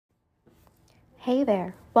Hey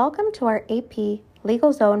there, welcome to our AP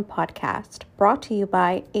Legal Zone podcast, brought to you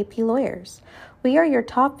by AP Lawyers. We are your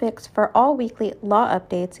top fix for all weekly law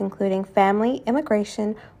updates, including family,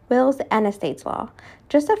 immigration, wills, and estates law.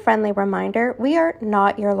 Just a friendly reminder, we are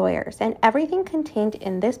not your lawyers, and everything contained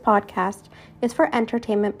in this podcast is for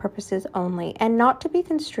entertainment purposes only and not to be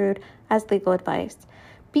construed as legal advice.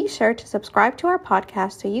 Be sure to subscribe to our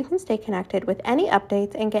podcast so you can stay connected with any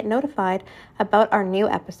updates and get notified about our new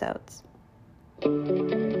episodes.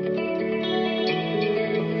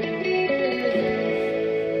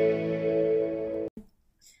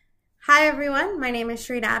 Hi everyone, my name is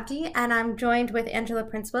Shreen Abdi and I'm joined with Angela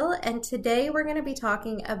Principal, and today we're going to be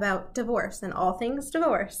talking about divorce and all things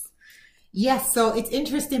divorce. Yes, so it's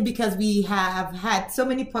interesting because we have had so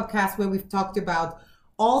many podcasts where we've talked about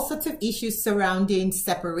all sorts of issues surrounding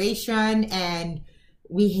separation, and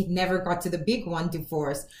we had never got to the big one,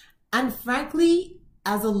 divorce. And frankly,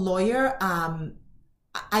 as a lawyer,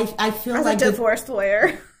 I feel as like a divorce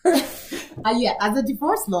lawyer. As a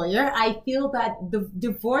divorce lawyer, I feel that the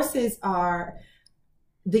divorces are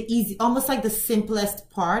almost like the simplest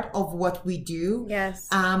part of what we do. Yes.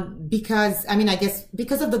 Because I guess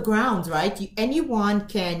because of the grounds, right? Anyone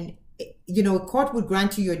can, a court would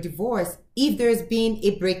grant you your divorce if there's been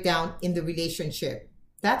a breakdown in the relationship.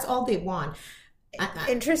 That's all they want.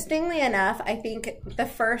 Interestingly enough, I think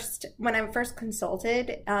when I'm first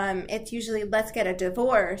consulted, it's usually let's get a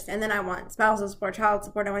divorce, and then I want spousal support, child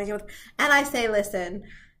support, I want to deal with, and I say, listen,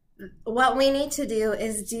 what we need to do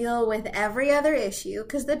is deal with every other issue,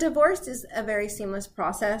 because the divorce is a very seamless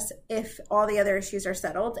process if all the other issues are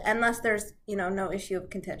settled, unless there's, no issue of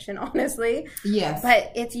contention, honestly. Yes.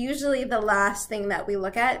 But it's usually the last thing that we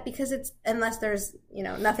look at, because unless there's,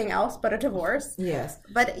 nothing else but a divorce. Yes.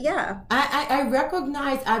 But yeah.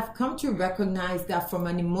 I've come to recognize that from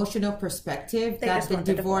an emotional perspective, that the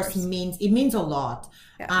divorce means a lot.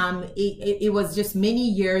 Yeah. It was just many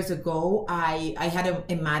years ago, I had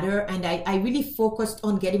a matter, and I really focused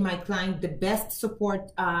on getting my client the best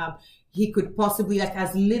support he could possibly, like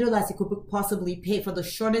as little as he could possibly pay for the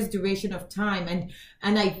shortest duration of time.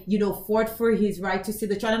 And I, fought for his right to see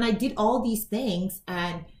the child, and I did all these things.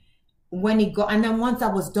 And then once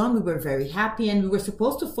that was done, we were very happy, and we were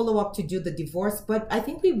supposed to follow up to do the divorce, but I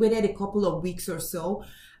think we waited a couple of weeks or so.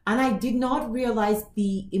 And I did not realize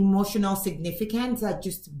the emotional significance that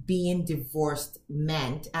just being divorced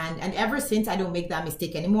meant. And ever since, I don't make that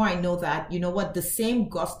mistake anymore. I know that, the same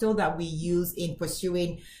gusto that we use in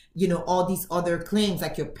pursuing, all these other claims,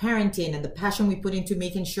 like your parenting and the passion we put into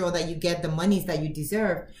making sure that you get the monies that you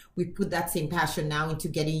deserve, we put that same passion now into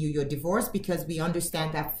getting you your divorce, because we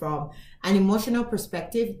understand that from an emotional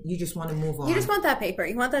perspective, you just want to move on. You just want that paper.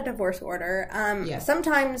 You want that divorce order. Yes.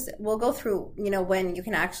 Sometimes we'll go through, when you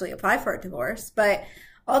can actually apply for a divorce, but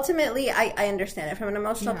ultimately, I understand it from an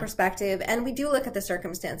emotional perspective, and we do look at the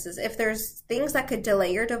circumstances. If there's things that could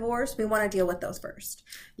delay your divorce, we want to deal with those first.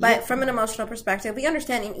 But from an emotional perspective, we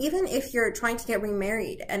understand, and even if you're trying to get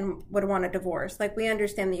remarried and would want a divorce, we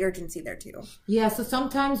understand the urgency there too. Yeah, so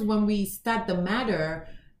sometimes when we start the matter,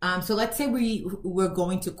 so let's say we're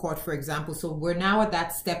going to court, for example. So we're now at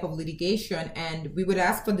that step of litigation, and we would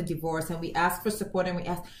ask for the divorce, and we ask for support,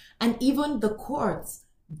 and even the courts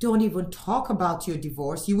don't even talk about your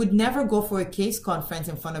divorce. You would never go for a case conference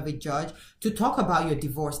in front of a judge to talk about your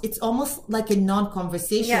divorce. It's almost like a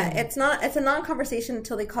non-conversation. Yeah, it's a non-conversation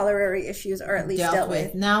until the corollary issues are at least dealt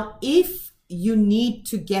with. Now, if you need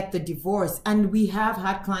to get the divorce, and we have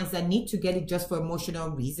had clients that need to get it just for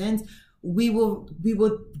emotional reasons, we will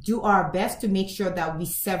do our best to make sure that we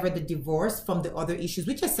sever the divorce from the other issues,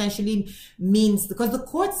 which essentially means, because the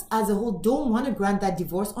courts as a whole don't want to grant that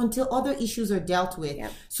divorce until other issues are dealt with.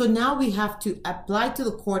 Yep. So now we have to apply to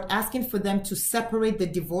the court asking for them to separate the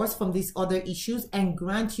divorce from these other issues and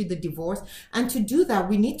grant you the divorce. And to do that,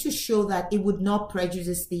 we need to show that it would not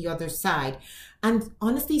prejudice the other side. And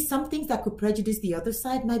honestly, some things that could prejudice the other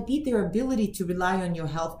side might be their ability to rely on your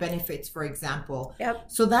health benefits, for example. Yep.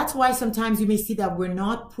 So that's why sometimes you may see that we're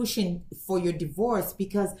not pushing for your divorce,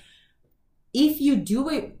 because if you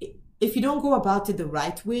don't go about it the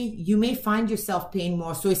right way, you may find yourself paying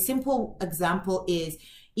more. So a simple example is,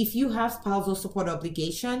 if you have spousal support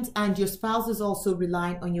obligations and your spouse is also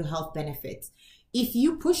relying on your health benefits, if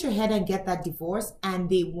you push ahead and get that divorce, and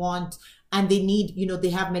they need, they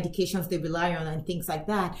have medications they rely on and things like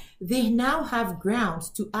that, they now have grounds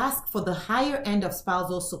to ask for the higher end of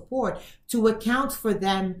spousal support to account for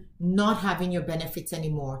them not having your benefits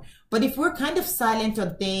anymore. But if we're kind of silent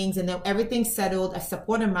on things and then everything's settled, a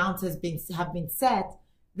support amount have been set,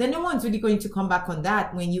 then no one's really going to come back on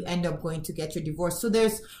that when you end up going to get your divorce. So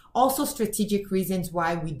there's also strategic reasons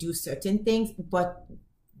why we do certain things, but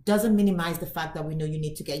doesn't minimize the fact that we know you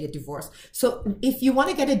need to get your divorce. So if you want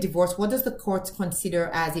to get a divorce, what does the court consider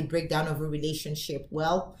as a breakdown of a relationship?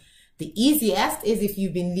 Well, the easiest is if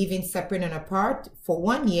you've been living separate and apart for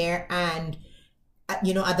 1 year and at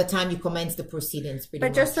the time you commence the proceedings.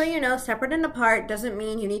 But just so you know, separate and apart doesn't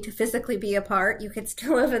mean you need to physically be apart. You could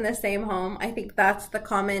still live in the same home. I think that's the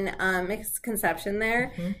common misconception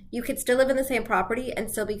there. Mm-hmm. You could still live in the same property and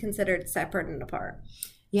still be considered separate and apart.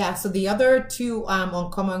 Yeah, so the other two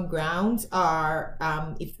uncommon grounds are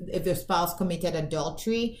if the spouse committed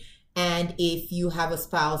adultery and if you have a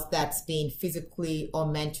spouse that's being physically or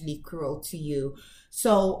mentally cruel to you.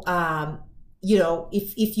 So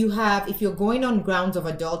if you're going on grounds of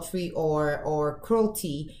adultery or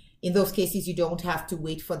cruelty, in those cases you don't have to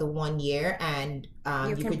wait for the 1 year, and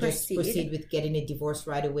you could just proceed with getting a divorce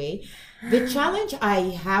right away. The challenge I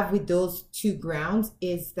have with those two grounds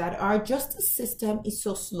is that our justice system is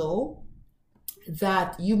so slow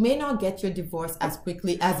that you may not get your divorce as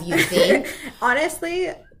quickly as you think.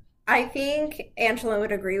 Honestly, I think Angela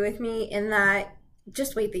would agree with me in that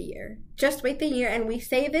just wait the year. Just wait the year. And we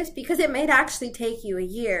say this because it might actually take you a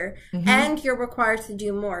year, mm-hmm. and you're required to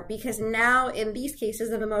do more, because now in these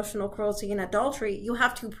cases of emotional cruelty and adultery, you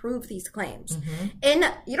have to prove these claims. Mm-hmm.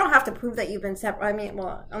 And you don't have to prove that you've been separate. I mean,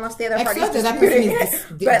 well, unless the other party is disputing it.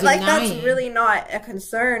 But like, that's really not a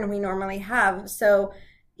concern we normally have. So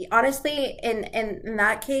honestly, in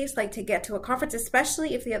that case, like, to get to a conference,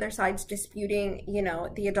 especially if the other side's disputing,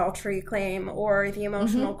 the adultery claim or the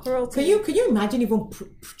emotional mm-hmm. cruelty. Could you imagine even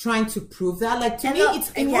trying to prove that? Like, to me,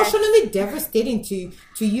 it's emotionally devastating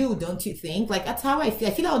to you, don't you think? Like, that's how I feel.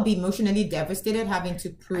 I feel I would be emotionally devastated having to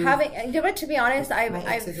prove. But to be honest,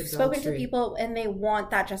 I've spoken to people and they want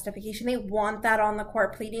that justification. They want that on the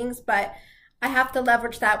court pleadings, but I have to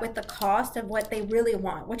leverage that with the cost of what they really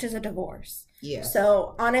want, which is a divorce. Yeah.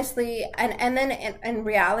 So honestly, and then in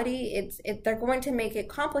reality, they're going to make it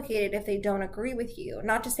complicated if they don't agree with you.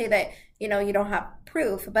 Not to say that you don't have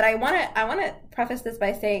proof, but I want to preface this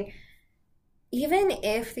by saying, even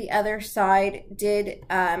if the other side did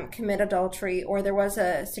commit adultery or there was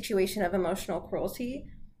a situation of emotional cruelty,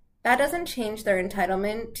 that doesn't change their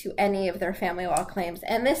entitlement to any of their family law claims.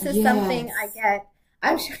 And this is something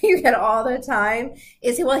I'm sure you get all the time,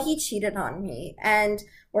 is, well, he cheated on me,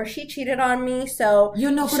 or she cheated on me, so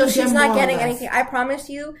she's not getting anything. I promise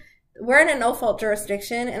you, we're in a no-fault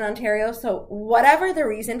jurisdiction in Ontario, so whatever the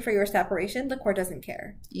reason for your separation, the court doesn't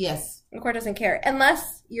care. Yes. The court doesn't care.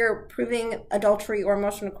 Unless you're proving adultery or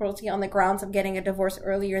emotional cruelty on the grounds of getting a divorce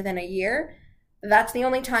earlier than a year, that's the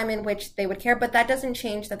only time in which they would care. But that doesn't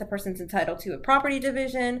change that the person's entitled to a property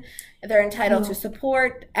division. They're entitled to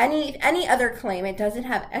support, any other claim. It doesn't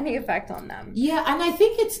have any effect on them. Yeah, and I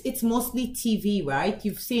think it's mostly TV, right?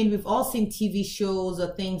 We've all seen TV shows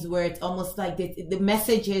or things where it's almost like the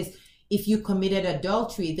message is, if you committed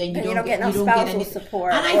adultery, then you don't get any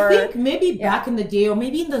support. And I think maybe back in the day, or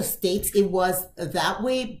maybe in the States, it was that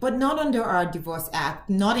way, but not under our Divorce Act,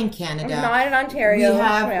 not in Canada. Not in Ontario.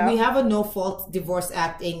 We have a no-fault Divorce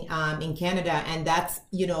Act in Canada, and that's,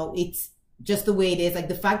 it's just the way it is. Like,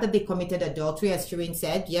 the fact that they committed adultery, as Shireen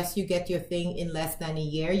said, yes, you get your thing in less than a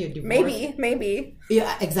year. You're divorced. Maybe.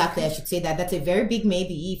 Yeah, exactly. I should say that. That's a very big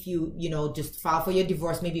maybe if you, just file for your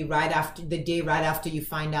divorce maybe right after you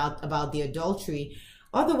find out about the adultery.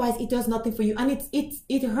 Otherwise, it does nothing for you. And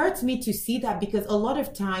it hurts me to see that, because a lot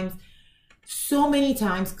of times, so many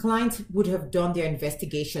times, clients would have done their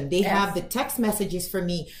investigation. They have the text messages for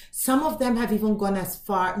me. Some of them have even gone as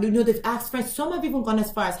far, they've asked friends. Some have even gone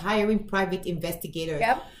as far as hiring private investigators.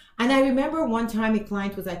 Yep. And I remember one time a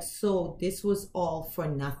client was like, so this was all for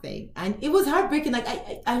nothing. And it was heartbreaking. Like,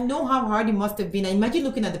 I know how hard it must have been. I imagine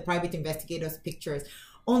looking at the private investigators' pictures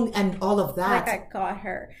and all of that. Like, I got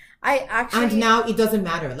her. And now it doesn't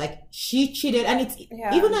matter. Like, she cheated. And it's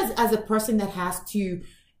even as a person that has to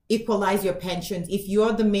equalize your pensions, if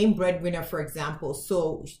you're the main breadwinner, for example,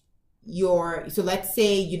 so let's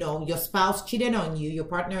say your spouse cheated on you, your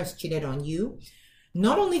partner has cheated on you.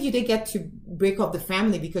 Not only do they get to break up the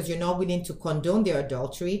family because you're not willing to condone their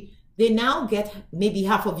adultery, they now get maybe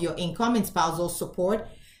half of your income and spousal support.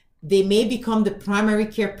 They may become the primary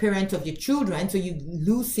care parent of your children, so you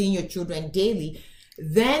lose seeing your children daily.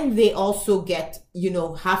 Then they also get,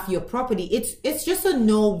 half your property. It's just a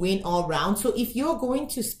no-win all round. So if you're going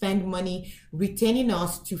to spend money retaining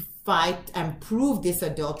us to fight and prove this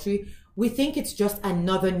adultery, we think it's just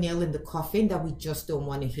another nail in the coffin that we just don't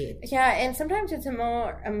want to hit. Yeah, and sometimes it's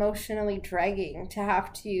more emotionally dragging to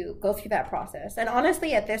have to go through that process. And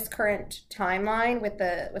honestly, at this current timeline with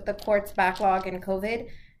the courts backlog and COVID,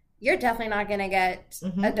 you're definitely not going to get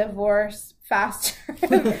a divorce faster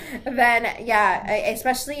than,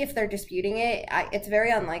 especially if they're disputing it. It's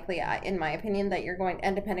very unlikely, in my opinion, that you're going,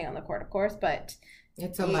 and depending on the court, of course, but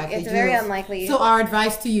it's unlikely. It's very unlikely. So our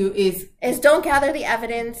advice to you is don't gather the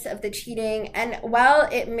evidence of the cheating. And while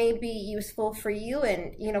it may be useful for you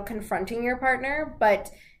in, confronting your partner,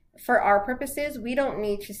 but for our purposes, we don't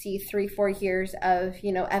need to see 3-4 years of,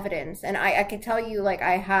 evidence. And I can tell you, like,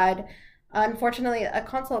 I had, unfortunately, a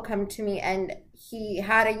consul come to me and he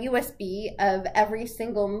had a USB of every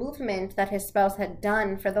single movement that his spouse had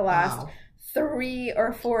done for the last 3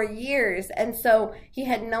 or 4 years. And so he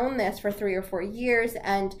had known this for 3 or 4 years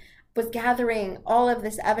and was gathering all of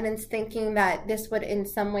this evidence thinking that this would in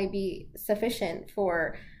some way be sufficient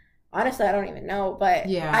for, honestly, I don't even know, but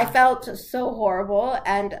I felt so horrible.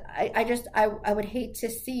 And I would hate to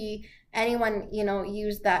see anyone,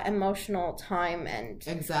 use that emotional time and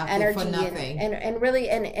energy for nothing. And really,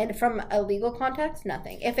 and from a legal context,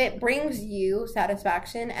 nothing. If it brings you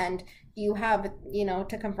satisfaction and you have,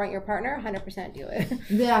 to confront your partner, 100% do it.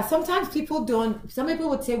 Yeah, sometimes some people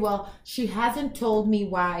would say, well, she hasn't told me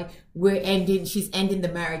why she's ending the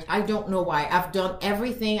marriage. I don't know why. I've done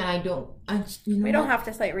everything and we don't have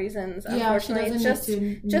to cite reasons, unfortunately. It's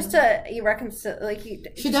just to reconcile,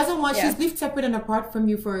 she doesn't want, she's lived separate and apart from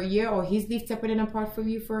you for a year, or he's lived separate and apart from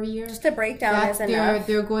you for a year. Just a breakdown is enough.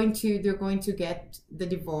 They're going to get the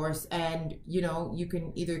divorce, and you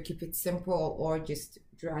can either keep it simple or just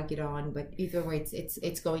drag it on, but either way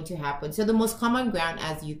it's going to happen. So the most common ground,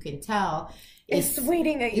 as you can tell, is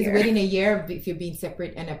waiting a year. Is waiting a year if you're being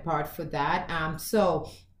separate and apart for that.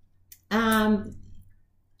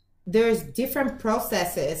 There's different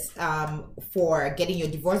processes for getting your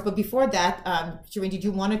divorce, but before that, Shireen, did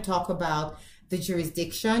you want to talk about the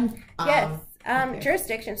jurisdiction? Yes.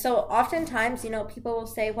 Jurisdiction. So oftentimes, people will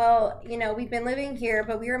say, well, we've been living here,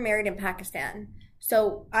 but we were married in Pakistan,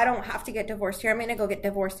 so I don't have to get divorced here. I'm going to go get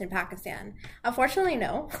divorced in Pakistan. Unfortunately,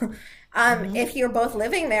 no. If you're both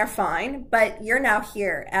living there, fine, but you're now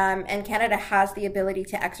here. And Canada has the ability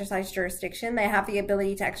to exercise jurisdiction. They have the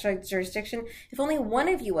ability to exercise jurisdiction if only one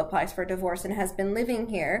of you applies for divorce and has been living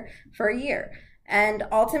here for a year. And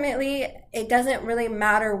ultimately, it doesn't really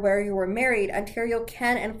matter where you were married. Ontario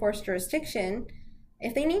can enforce jurisdiction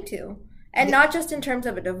if they need to. And not just in terms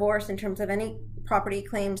of a divorce, in terms of any property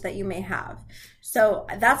claims that you may have. So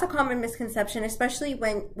that's a common misconception, especially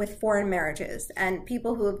with foreign marriages and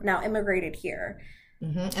people who have now immigrated here.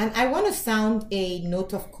 And I want to sound a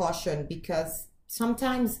note of caution, because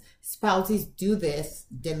sometimes spouses do this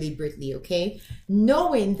deliberately, okay?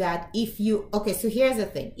 Knowing that so here's the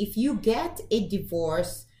thing. If you get a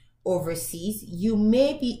divorce overseas,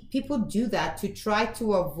 people do that to try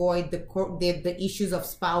to avoid the issues of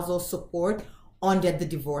spousal support under the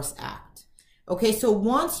Divorce Act. Okay, so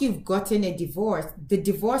once you've gotten a divorce, the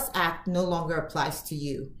Divorce Act no longer applies to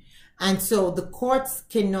you. And so the courts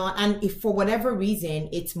cannot, and if for whatever reason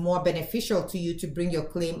it's more beneficial to you to bring your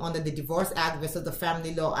claim under the Divorce Act versus the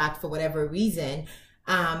Family Law Act for whatever reason,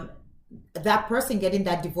 that person getting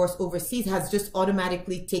that divorce overseas has just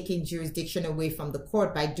automatically taken jurisdiction away from the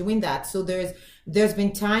court by doing that. So there's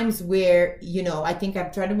been times where, I think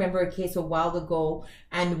I'm trying to remember a case a while ago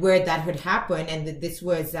and where that had happened, and this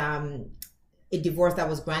was a divorce that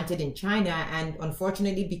was granted in China, and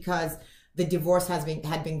unfortunately, because the divorce had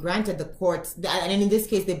been granted, the courts, and in this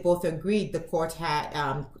case they both agreed, the court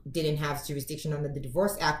didn't have jurisdiction under the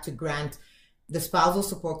Divorce Act to grant the spousal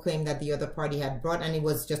support claim that the other party had brought, and it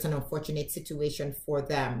was just an unfortunate situation for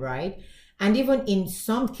them, right? And even in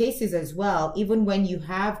some cases as well, even when you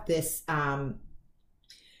have this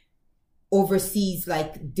overseas,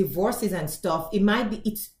 like divorces and stuff,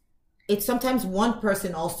 it's sometimes one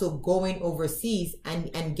person also going overseas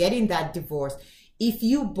and getting that divorce. If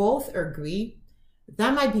you both agree,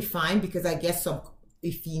 that might be fine, because I guess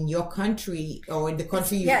if in your country or in the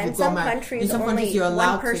country in some countries you're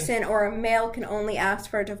allowed one person or a male can only ask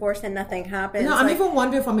for a divorce and nothing happens. No, I'm even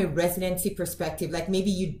wondering from a residency perspective, like maybe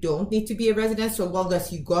you don't need to be a resident so long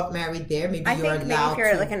as you got married there. Maybe you're allowed. Maybe if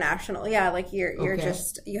you're like a national, like you're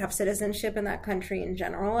just, you have citizenship in that country in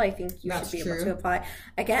general. I think you should be able to apply.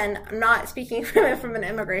 Again, I'm not speaking from an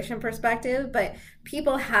immigration perspective, but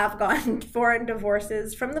people have gotten foreign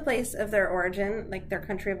divorces from the place of their origin, like their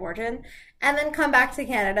country of origin, and then come back to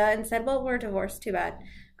Canada and said, well, we're divorced, too bad.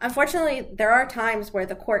 Unfortunately, there are times where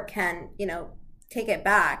the court can, take it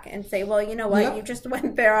back and say, well, you know what, Yep. you just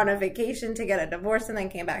went there on a vacation to get a divorce and then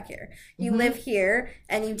came back here. You live here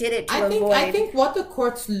and you did it to avoid. I think what the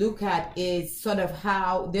courts look at is sort of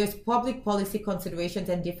how there's public policy considerations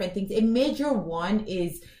and different things. A major one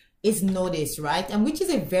is notice, right? And which is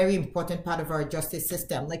a very important part of our justice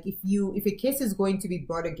system. Like if a case is going to be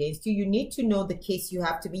brought against you, you need to know the case you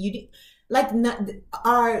have to be,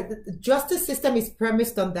 our justice system is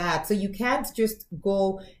premised on that. So you can't just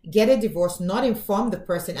go get a divorce, not inform the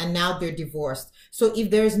person, and now they're divorced. So if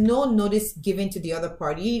there's no notice given to the other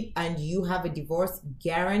party and you have a divorce,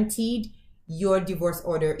 guaranteed your divorce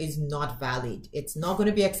order is not valid. It's not going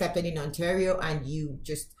to be accepted in Ontario, and you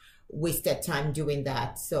just wasted time doing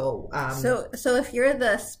that. So if you're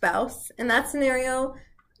the spouse in that scenario,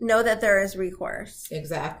 know that there is recourse.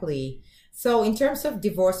 Exactly. So in terms of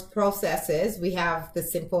divorce processes, we have the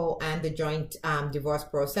simple and the joint divorce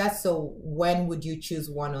process. So when would you choose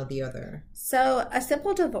one or the other? So a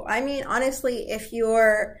simple divorce, I mean, honestly,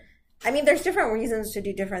 there's different reasons to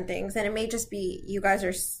do different things. And it may just be you guys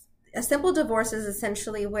are, a simple divorce is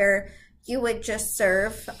essentially where you would just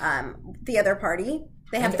serve the other party.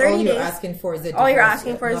 They have 30 days. All you're asking for is a divorce. All you're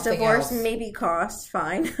asking for is divorce, else. Maybe costs,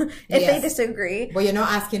 fine, if they disagree. But you're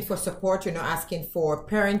not asking for support. You're not asking for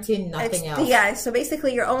parenting, nothing else. Yeah, so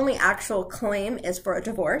basically your only actual claim is for a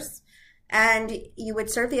divorce. And you would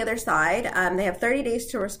serve the other side. They have 30 days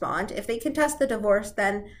to respond. If they contest the divorce,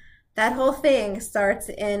 then that whole thing starts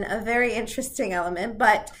in a very interesting element.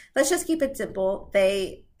 But let's just keep it simple.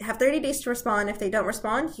 They have 30 days to respond. If they don't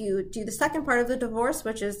respond, you do the second part of the divorce,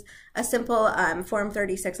 which is a simple Form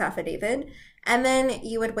 36 affidavit. And then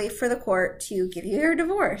you would wait for the court to give you your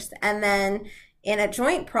divorce. And then in a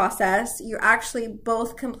joint process, you're actually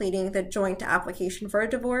both completing the joint application for a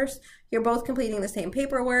divorce. You're both completing the same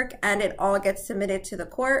paperwork, and it all gets submitted to the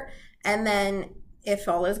court. And then if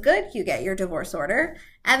all is good, you get your divorce order.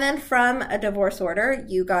 And then from a divorce order,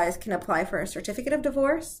 you guys can apply for a certificate of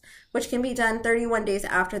divorce, which can be done 31 days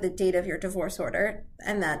after the date of your divorce order.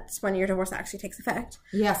 And that's when your divorce actually takes effect.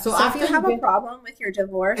 Yeah. So if you have a problem with your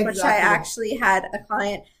divorce, which I actually had a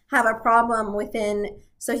client have a problem within,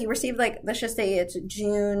 so he received, like, let's just say it's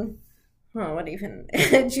June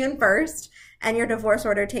 1st, and your divorce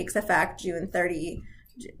order takes effect June 30th.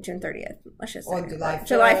 Let's just say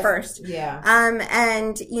July 1st. Yeah.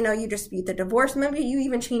 And you dispute the divorce. Maybe you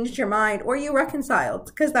even changed your mind, or you reconciled,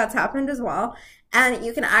 because that's happened as well. And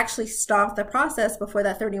you can actually stop the process before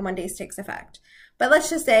that 31 days takes effect. But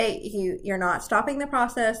let's just say you're not stopping the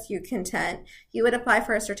process, you're content. You would apply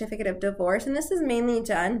for a certificate of divorce. And this is mainly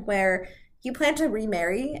done where you plan to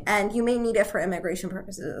remarry, and you may need it for immigration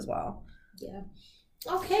purposes as well. Yeah.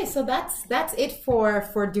 Okay, so that's it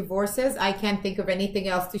for divorces. I can't think of anything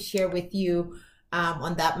else to share with you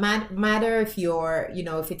on that matter. If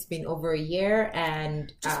if it's been over a year,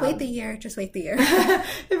 and wait the year.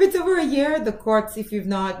 If it's over a year, the courts, if you've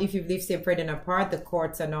lived separate and apart, the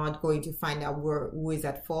courts are not going to find out who is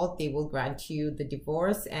at fault. They will grant you the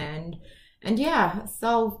divorce, and yeah.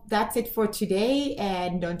 So that's it for today,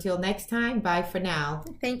 and until next time, bye for now.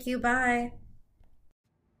 Thank you. Bye.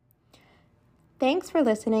 Thanks for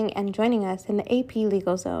listening and joining us in the AP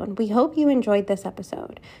Legal Zone. We hope you enjoyed this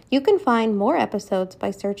episode. You can find more episodes by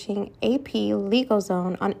searching AP Legal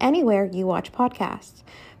Zone on anywhere you watch podcasts.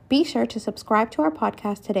 Be sure to subscribe to our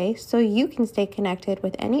podcast today so you can stay connected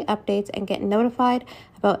with any updates and get notified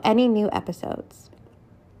about any new episodes.